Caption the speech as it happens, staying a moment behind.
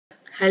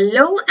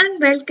Hello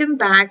and welcome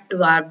back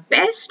to our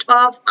best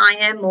of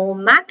IMO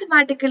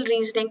mathematical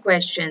reasoning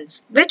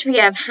questions, which we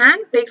have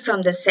handpicked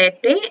from the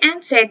Set A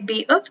and Set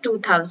B of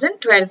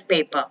 2012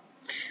 paper.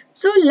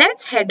 So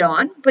let's head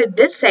on with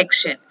this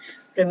section.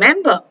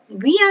 Remember,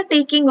 we are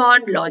taking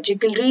on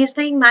logical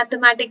reasoning,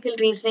 mathematical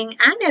reasoning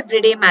and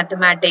everyday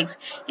mathematics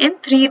in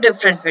 3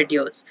 different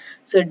videos.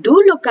 So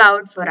do look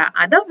out for our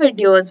other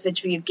videos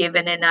which we've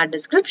given in our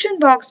description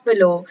box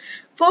below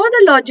for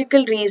the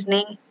logical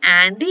reasoning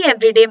and the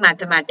everyday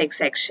mathematics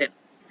section.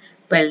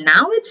 Well,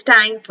 now it's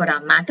time for our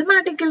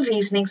mathematical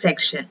reasoning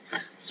section.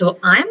 So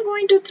I'm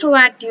going to throw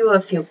at you a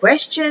few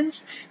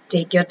questions.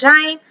 Take your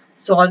time,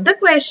 solve the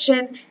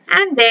question,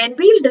 and then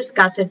we'll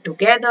discuss it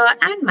together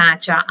and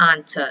match our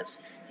answers.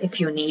 If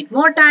you need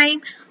more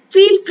time,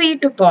 feel free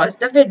to pause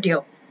the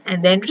video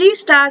and then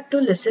restart to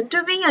listen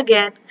to me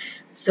again.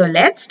 So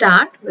let's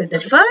start with the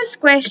first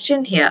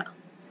question here.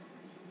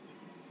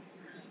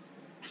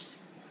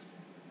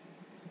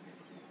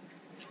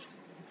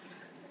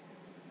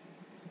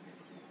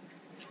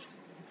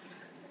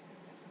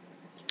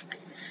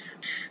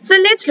 So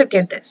let's look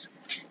at this.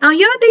 Now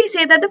here they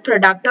say that the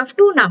product of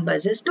two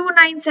numbers is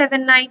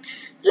 2979.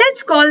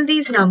 Let's call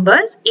these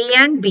numbers A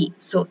and B.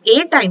 So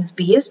A times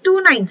B is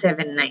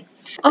 2979,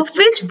 of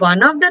which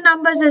one of the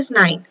numbers is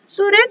 9.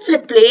 So let's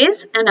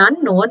replace an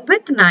unknown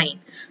with 9.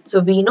 So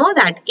we know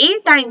that A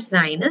times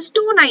 9 is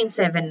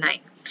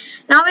 2979.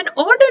 Now in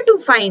order to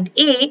find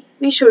A,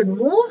 we should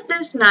move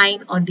this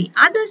 9 on the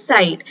other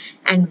side,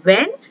 and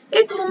when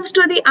it moves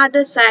to the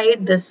other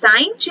side, the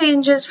sign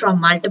changes from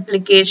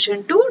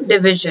multiplication to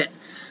division.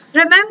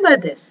 Remember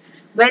this,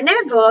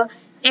 whenever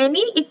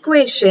any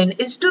equation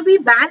is to be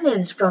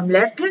balanced from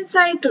left hand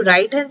side to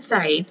right hand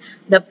side,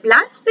 the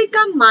plus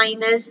become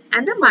minus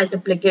and the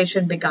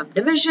multiplication become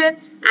division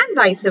and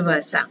vice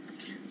versa.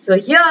 So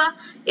here,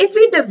 if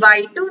we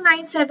divide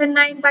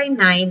 2979 by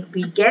 9,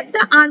 we get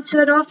the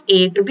answer of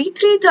A to be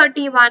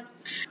 331.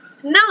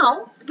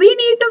 Now, we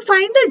need to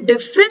find the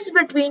difference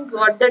between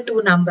what the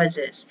two numbers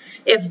is.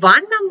 If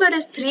one number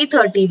is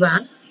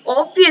 331,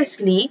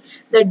 obviously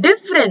the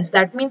difference,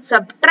 that means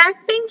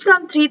subtracting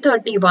from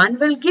 331,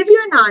 will give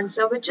you an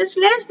answer which is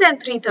less than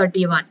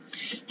 331.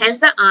 Hence,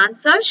 the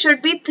answer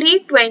should be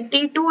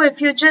 322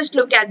 if you just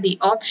look at the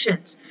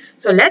options.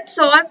 So let's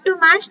solve to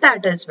match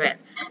that as well.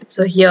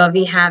 So here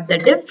we have the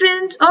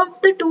difference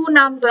of the two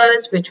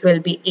numbers, which will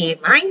be A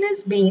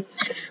minus B,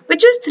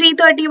 which is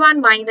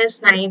 331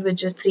 minus 9,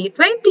 which is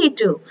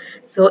 322.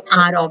 So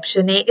our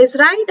option A is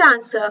right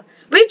answer,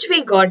 which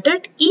we got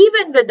it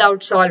even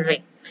without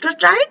solving. So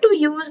try to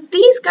use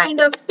these kind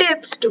of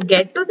tips to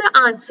get to the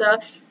answer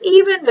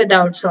even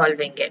without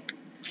solving it.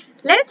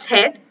 Let's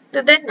head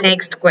to the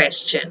next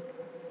question.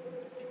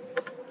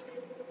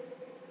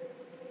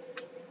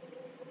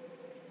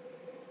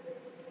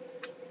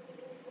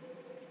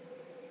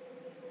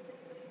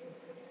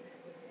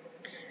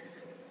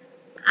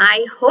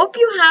 I hope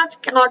you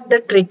have got the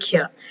trick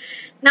here.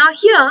 Now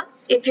here,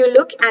 if you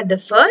look at the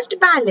first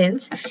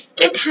balance,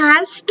 it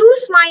has two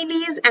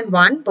smileys and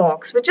one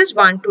box, which is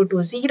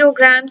 1220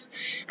 grams.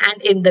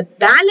 And in the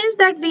balance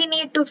that we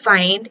need to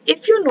find,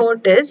 if you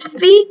notice,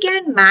 we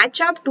can match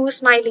up two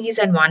smileys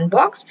and one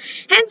box.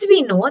 Hence,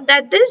 we know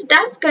that this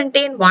does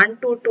contain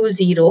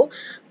 1220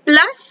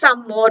 plus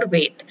some more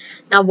weight.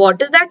 Now,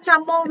 what is that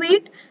some more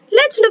weight?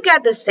 Let's look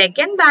at the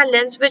second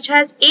balance, which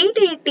has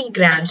 880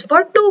 grams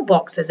for two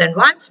boxes and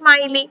one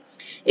smiley.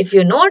 If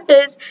you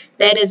notice,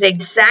 there is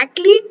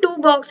exactly two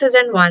boxes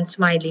and one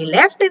smiley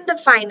left in the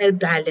final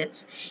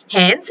balance.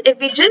 Hence, if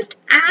we just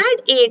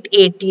add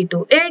 880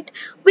 to it,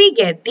 we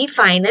get the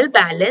final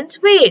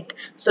balance weight.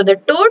 So, the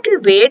total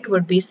weight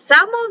would be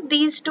sum of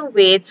these two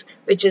weights,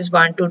 which is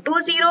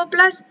 1220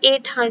 plus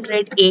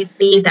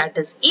 880, that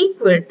is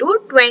equal to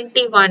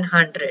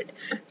 2100.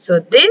 So,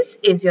 this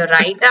is your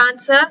right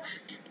answer.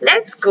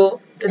 Let's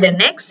go to the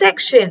next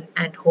section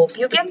and hope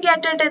you can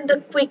get it in the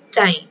quick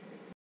time.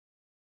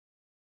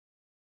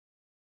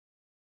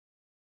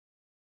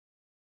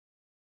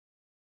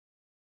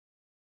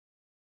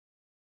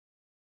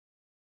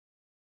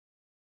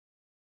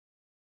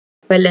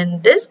 Well,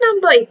 in this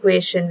number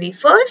equation, we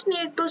first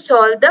need to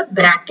solve the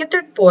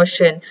bracketed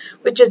portion,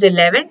 which is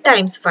 11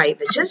 times 5,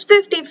 which is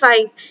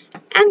 55,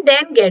 and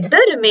then get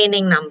the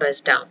remaining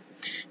numbers down.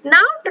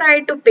 Now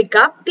try to pick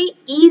up the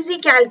easy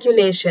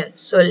calculation.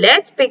 So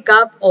let's pick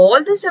up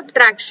all the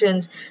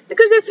subtractions,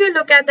 because if you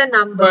look at the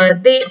number,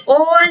 they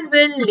all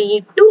will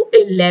lead to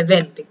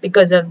 11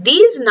 because of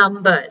these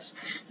numbers.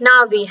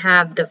 Now we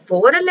have the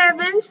 4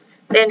 11s,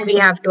 then we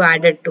have to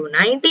add it to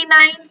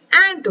 99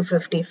 and to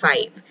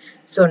 55.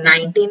 So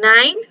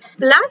 99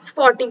 plus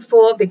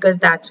 44, because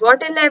that's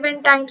what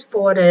 11 times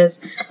 4 is,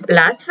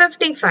 plus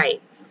 55.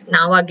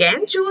 Now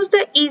again choose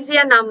the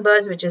easier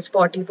numbers, which is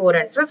 44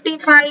 and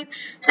 55.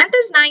 That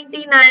is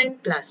 99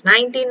 plus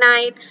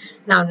 99.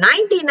 Now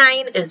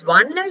 99 is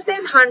 1 less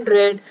than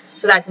 100.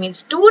 So that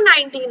means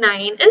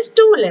 299 is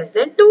 2 less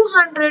than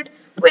 200,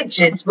 which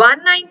is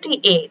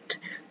 198.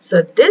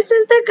 So this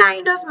is the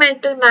kind of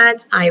mental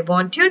maths I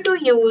want you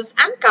to use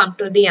and come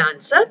to the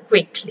answer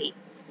quickly.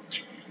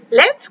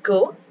 Let's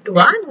go to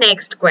our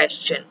next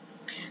question.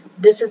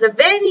 This is a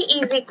very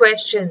easy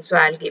question, so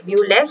I'll give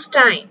you less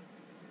time.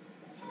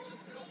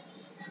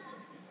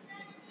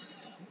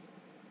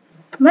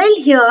 Well,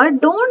 here,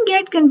 don't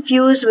get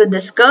confused with the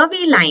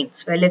curvy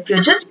lines. Well, if you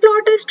just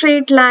plot a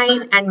straight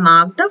line and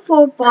mark the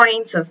 4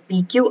 points of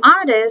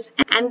PQRS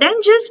and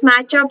then just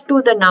match up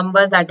to the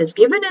numbers that is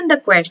given in the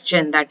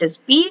question, that is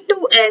P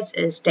to S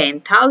is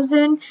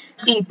 10,000,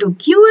 P to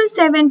Q is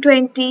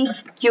 720,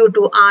 Q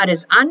to R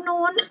is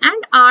unknown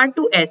and R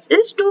to S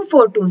is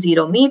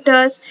 2420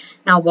 meters.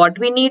 Now, what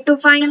we need to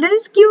find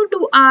is Q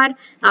to R.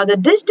 Now, the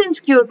distance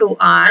Q to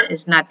R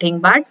is nothing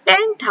but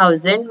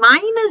 10,000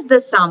 minus the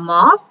sum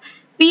of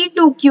P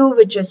to Q,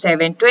 which is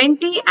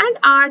 720, and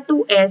R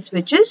to S,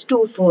 which is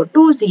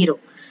 2420.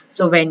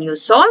 So when you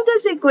solve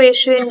this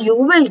equation, you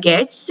will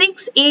get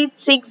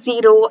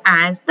 6860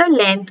 as the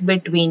length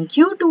between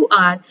Q to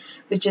R,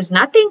 which is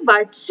nothing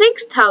but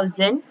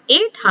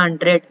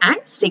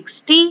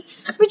 6860,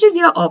 which is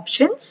your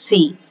option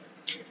C.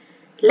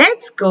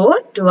 Let's go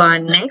to our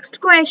next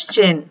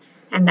question,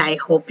 and I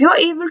hope you're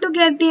able to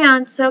get the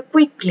answer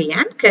quickly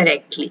and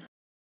correctly.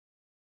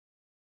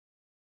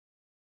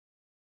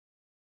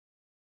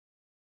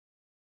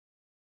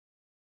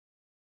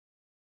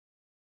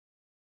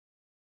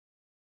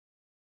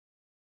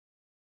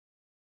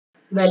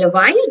 Well, a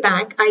while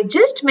back, I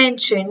just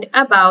mentioned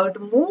about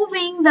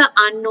moving the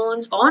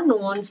unknowns or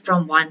knowns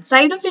from one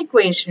side of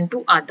equation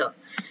to other.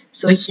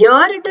 So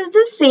here it is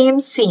the same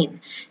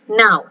scene.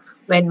 Now,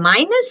 when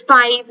minus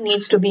 5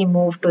 needs to be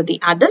moved to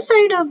the other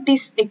side of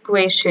this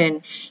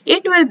equation,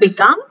 it will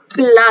become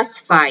plus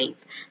 5.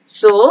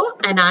 So,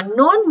 an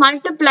unknown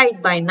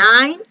multiplied by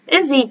 9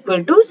 is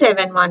equal to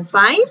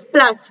 715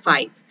 plus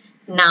 5.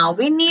 Now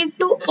we need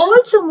to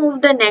also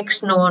move the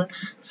next known.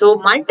 So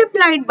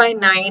multiplied by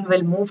 9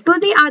 will move to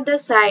the other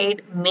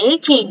side,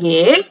 making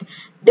it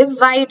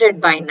divided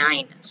by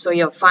 9. So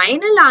your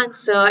final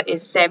answer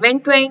is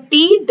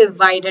 720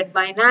 divided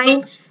by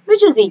 9,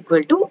 which is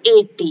equal to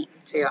 80.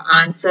 So your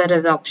answer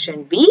is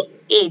option B,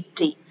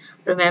 80.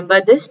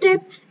 Remember this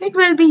tip, it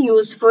will be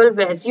useful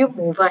as you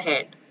move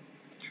ahead.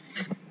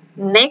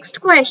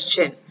 Next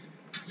question.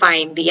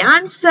 Find the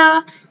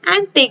answer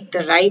and take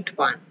the right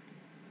one.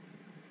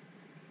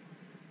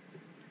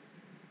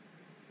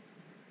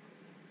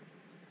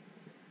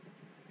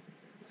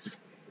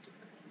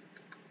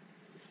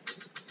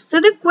 So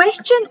the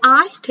question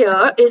asked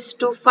here is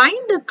to find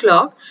the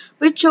clock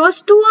which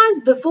shows 2 hours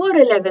before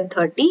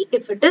 11:30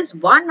 if it is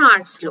 1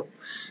 hour slow.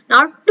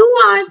 Now 2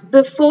 hours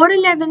before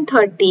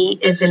 11:30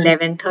 is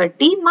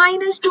 11:30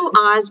 minus 2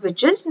 hours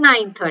which is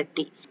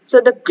 9:30. So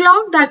the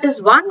clock that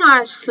is 1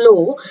 hour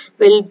slow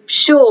will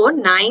show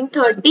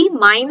 9:30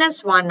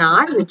 minus 1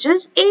 hour which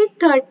is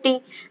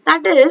 8:30.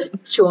 That is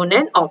shown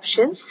in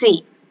option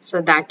C.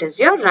 So that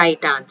is your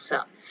right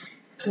answer.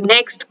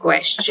 Next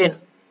question.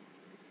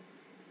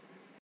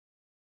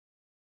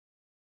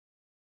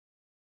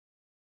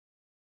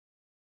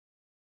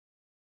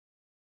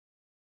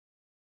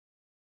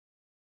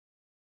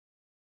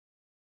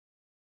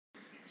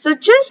 So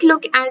just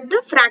look at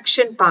the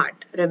fraction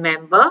part.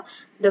 Remember,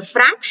 the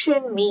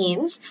fraction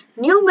means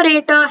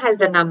numerator has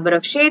the number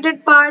of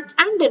shaded parts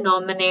and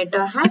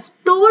denominator has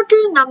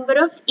total number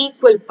of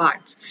equal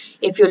parts.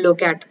 If you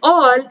look at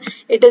all,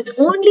 it is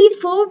only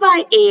 4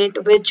 by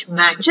 8 which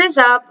matches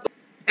up.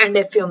 And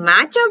if you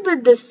match up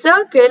with this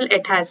circle,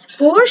 it has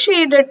 4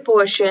 shaded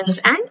portions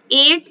and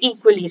 8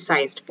 equally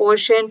sized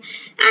portions,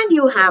 and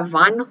you have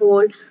one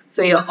whole.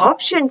 So your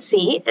option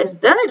C is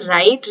the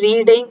right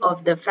reading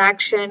of the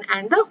fraction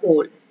and the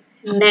whole.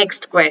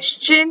 Next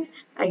question.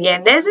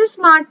 Again, there's a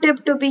smart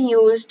tip to be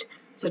used.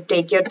 So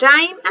take your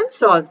time and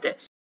solve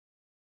this.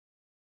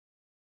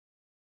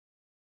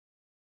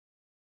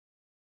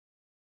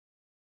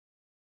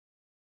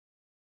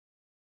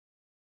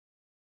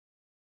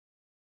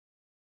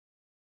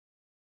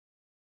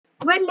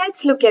 Well,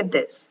 let's look at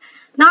this.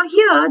 Now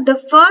here,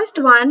 the first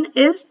one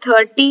is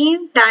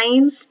 13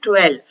 times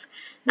 12.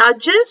 Now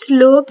just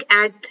look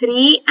at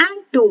 3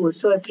 and 2.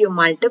 So if you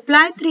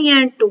multiply 3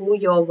 and 2,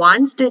 your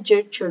ones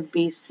digit should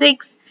be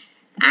 6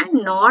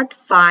 and not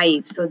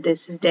 5. So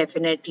this is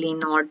definitely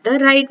not the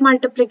right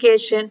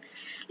multiplication.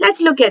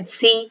 Let's look at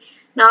C.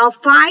 Now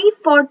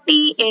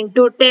 540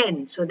 into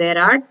 10. So there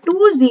are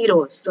 2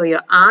 zeros. So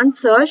your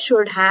answer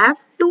should have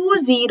 2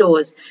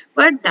 zeros.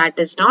 But that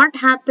is not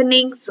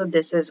happening. So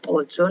this is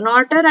also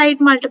not a right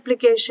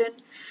multiplication.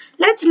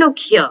 Let's look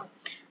here.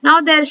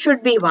 Now there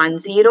should be 1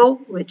 zero,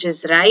 which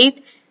is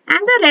right. And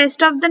the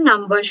rest of the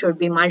number should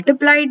be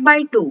multiplied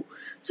by 2.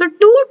 So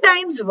 2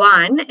 times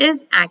 1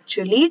 is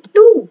actually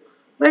 2.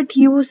 But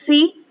you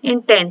see,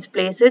 in tens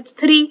place it's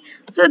 3.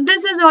 So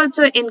this is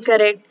also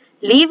incorrect,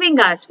 leaving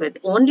us with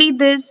only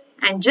this.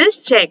 And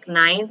just check,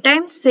 9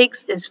 times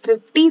 6 is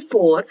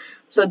 54.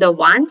 So the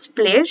ones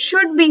place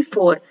should be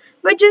 4,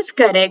 which is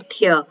correct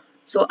here.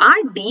 So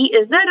our D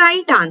is the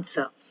right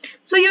answer.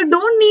 So you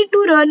don't need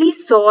to really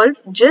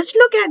solve. Just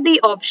look at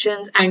the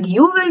options and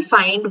you will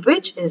find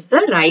which is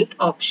the right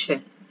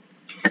option.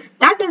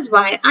 That is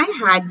why I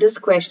had this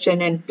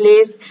question in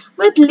place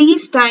with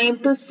least time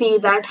to see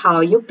that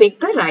how you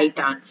pick the right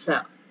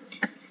answer.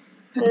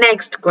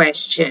 Next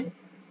question.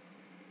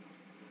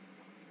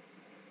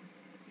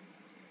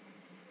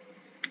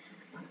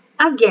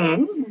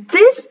 Again,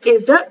 this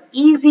is an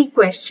easy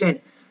question,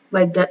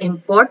 but the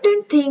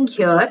important thing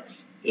here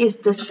is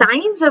the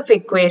signs of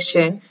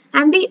equation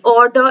and the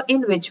order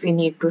in which we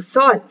need to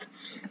solve.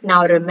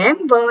 Now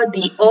remember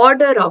the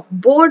order of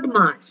board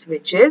mass,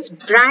 which is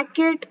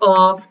bracket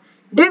of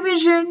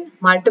division,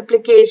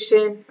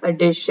 multiplication,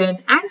 addition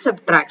and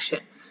subtraction.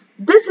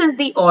 This is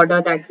the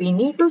order that we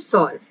need to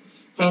solve.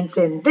 Hence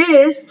in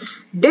this,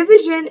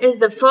 division is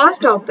the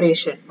first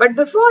operation. But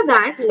before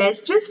that, let's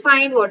just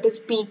find what is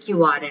P,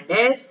 Q, R and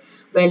S.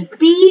 Well,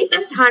 P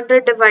is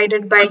 100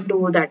 divided by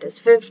 2, that is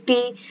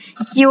 50.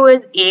 Q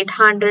is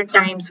 800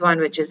 times 1,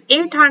 which is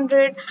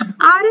 800.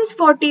 R is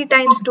 40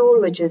 times 2,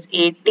 which is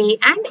 80.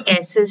 And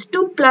S is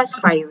 2 plus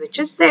 5, which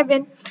is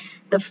 7.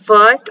 The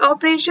first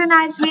operation,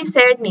 as we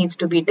said, needs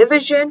to be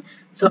division.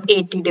 So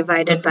 80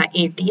 divided by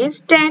 80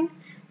 is 10.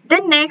 The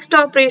next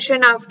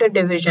operation after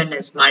division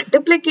is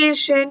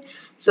multiplication.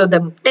 So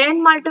the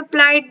 10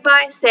 multiplied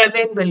by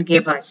 7 will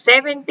give us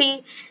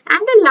 70.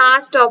 And the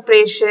last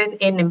operation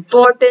in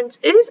importance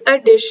is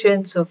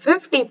addition. So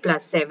 50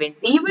 plus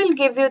 70 will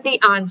give you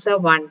the answer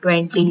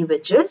 120,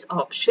 which is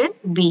option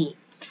B.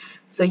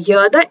 So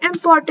here the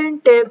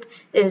important tip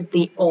is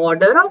the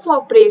order of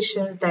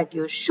operations that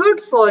you should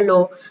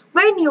follow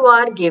when you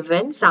are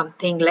given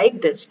something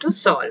like this to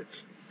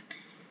solve.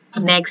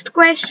 Next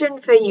question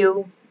for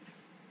you.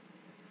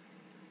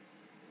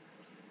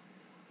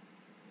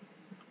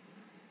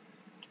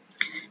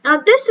 Now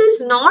this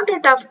is not a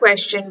tough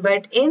question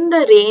but in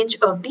the range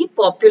of the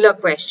popular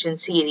question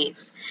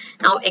series.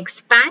 Now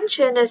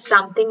expansion is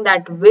something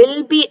that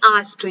will be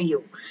asked to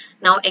you.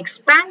 Now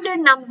expanded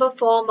number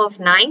form of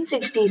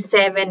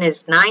 967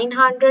 is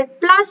 900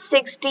 plus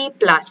 60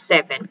 plus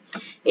 7.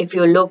 If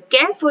you look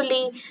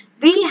carefully,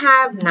 we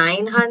have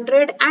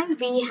 900 and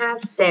we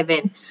have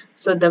 7.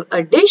 So the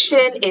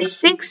addition is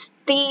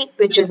 60,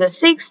 which is a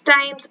 6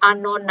 times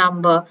unknown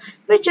number,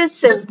 which is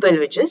simple,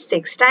 which is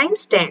 6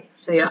 times 10.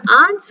 So your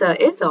answer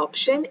is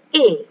option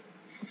A.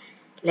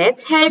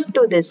 Let's head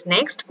to this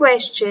next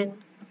question.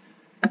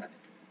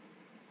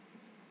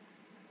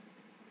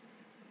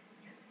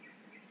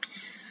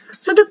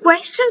 So the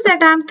questions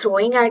that I am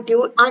throwing at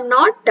you are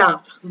not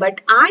tough,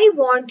 but I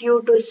want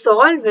you to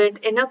solve it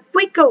in a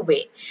quicker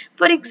way.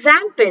 For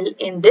example,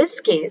 in this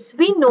case,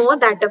 we know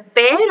that a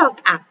pair of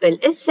apple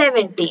is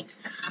 17.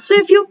 So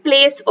if you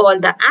place all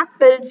the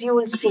apples, you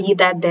will see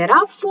that there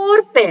are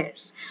 4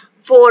 pairs.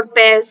 4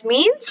 pairs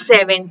means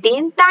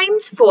 17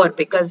 times 4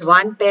 because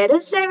one pair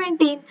is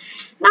 17.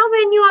 Now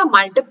when you are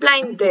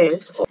multiplying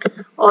this,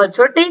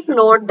 also take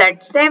note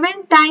that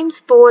 7 times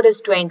 4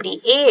 is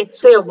 28.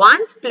 So your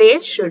ones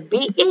place should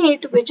be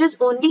 8, which is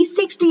only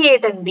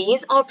 68 in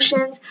these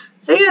options.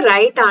 So your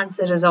right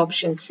answer is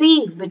option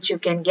C, which you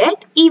can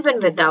get even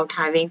without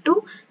having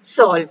to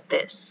solve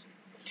this.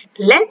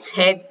 Let's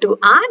head to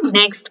our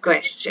next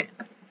question.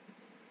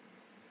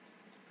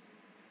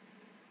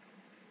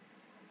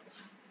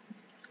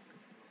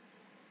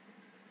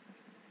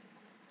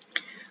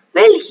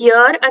 Well,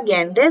 here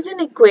again there's an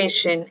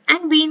equation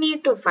and we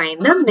need to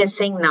find the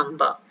missing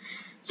number.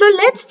 So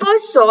let's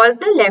first solve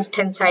the left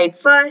hand side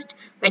first.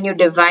 When you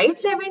divide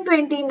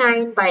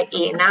 729 by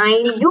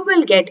A9, you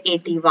will get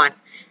 81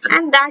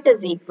 and that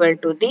is equal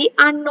to the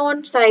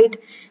unknown side.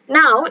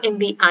 Now in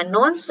the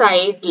unknown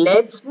side,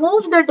 let's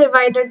move the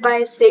divided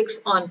by 6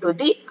 onto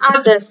the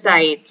other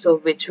side. So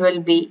which will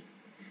be?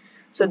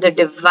 So the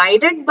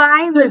divided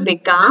by will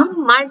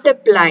become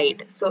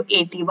multiplied. So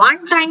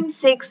 81 times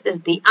 6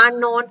 is the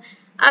unknown.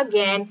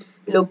 Again,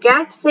 look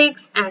at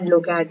 6 and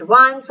look at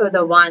 1. So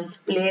the ones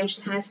place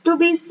has to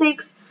be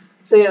 6.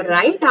 So your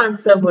right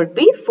answer would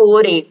be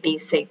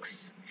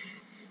 486.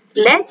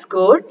 Let's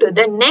go to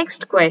the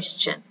next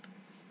question.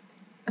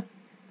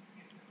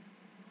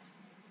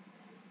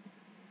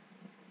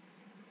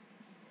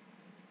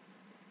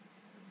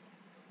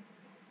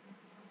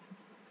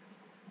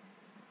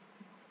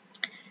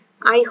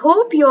 I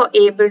hope you're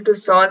able to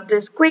solve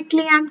this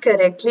quickly and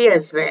correctly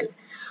as well.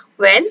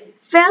 Well,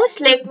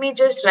 first let me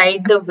just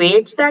write the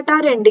weights that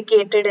are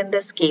indicated in the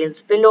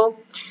scales below.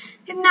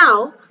 And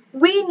now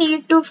we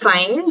need to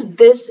find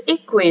this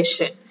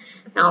equation.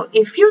 Now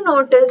if you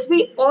notice,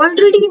 we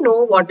already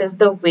know what is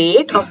the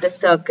weight of the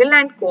circle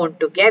and cone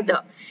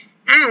together.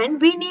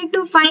 And we need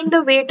to find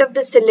the weight of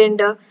the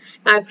cylinder.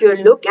 Now if you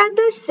look at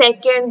the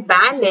second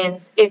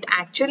balance, it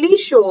actually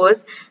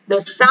shows the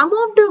sum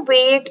of the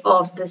weight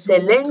of the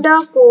cylinder,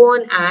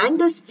 cone and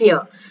the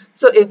sphere.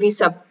 So if we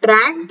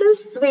subtract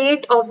the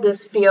weight of the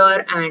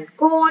sphere and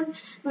cone,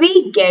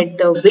 we get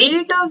the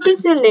weight of the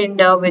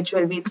cylinder, which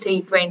will be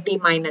 320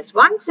 minus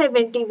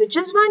 170, which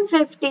is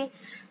 150.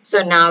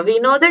 So now we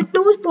know the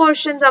two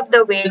portions of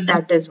the weight,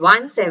 that is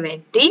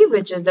 170,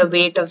 which is the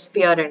weight of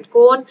sphere and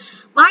cone,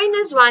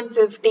 minus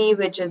 150,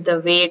 which is the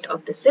weight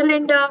of the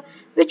cylinder,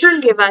 which will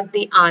give us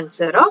the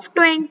answer of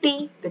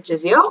 20, which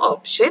is your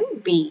option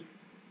B.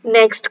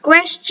 Next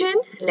question.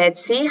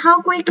 Let's see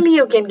how quickly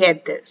you can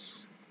get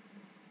this.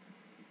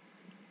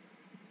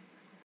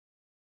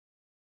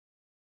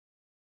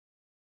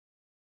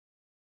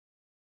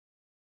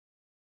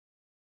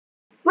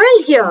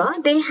 Well, here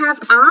they have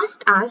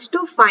asked us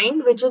to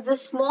find which is the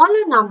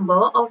smaller number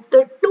of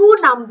the two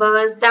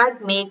numbers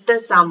that make the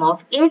sum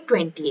of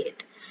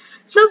 828.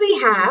 So we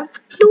have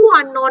two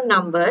unknown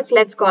numbers,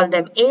 let's call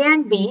them A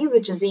and B,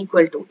 which is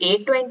equal to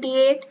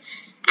 828.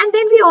 And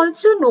then we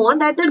also know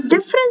that the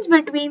difference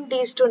between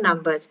these two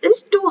numbers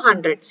is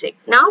 206.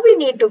 Now we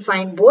need to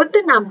find both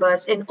the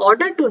numbers in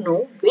order to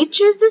know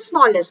which is the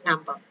smallest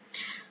number.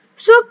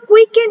 So a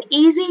quick and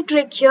easy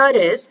trick here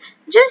is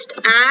just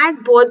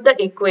add both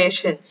the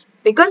equations,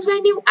 because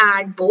when you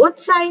add both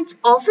sides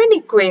of an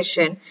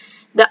equation,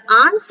 the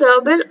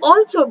answer will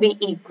also be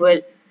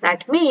equal.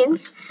 That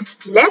means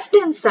left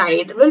hand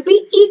side will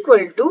be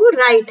equal to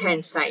right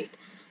hand side.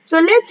 So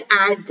let's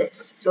add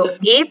this. So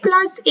A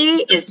plus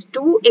A is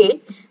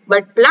 2A,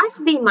 but plus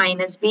B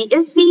minus B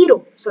is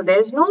 0. So there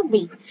is no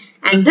B.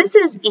 And this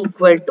is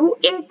equal to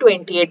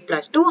 828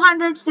 plus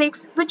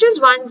 206, which is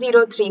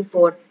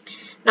 1034.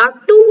 Now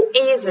 2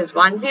 A's is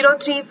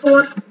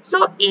 1034.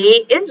 So A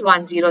is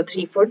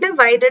 1034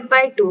 divided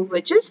by 2,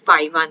 which is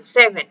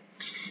 517.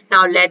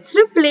 Now let's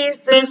replace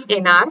this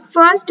in our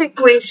first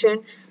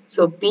equation.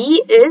 So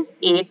B is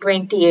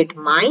 828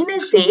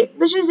 minus A,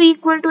 which is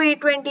equal to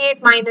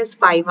 828 minus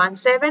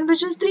 517,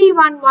 which is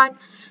 311.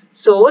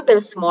 So the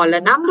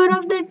smaller number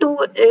of the two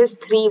is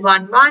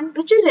 311,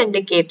 which is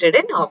indicated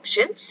in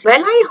options.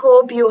 Well, I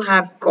hope you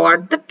have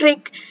got the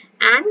trick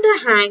and the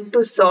hang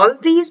to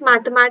solve these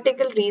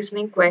mathematical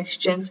reasoning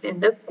questions in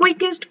the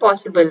quickest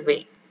possible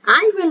way.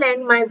 I will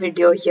end my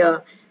video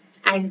here,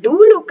 and do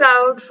look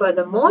out for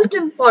the most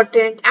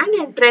important and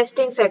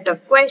interesting set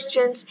of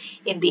questions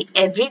in the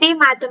everyday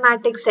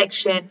mathematics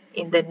section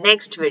in the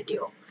next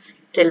video.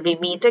 Till we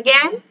meet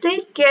again,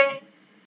 take care.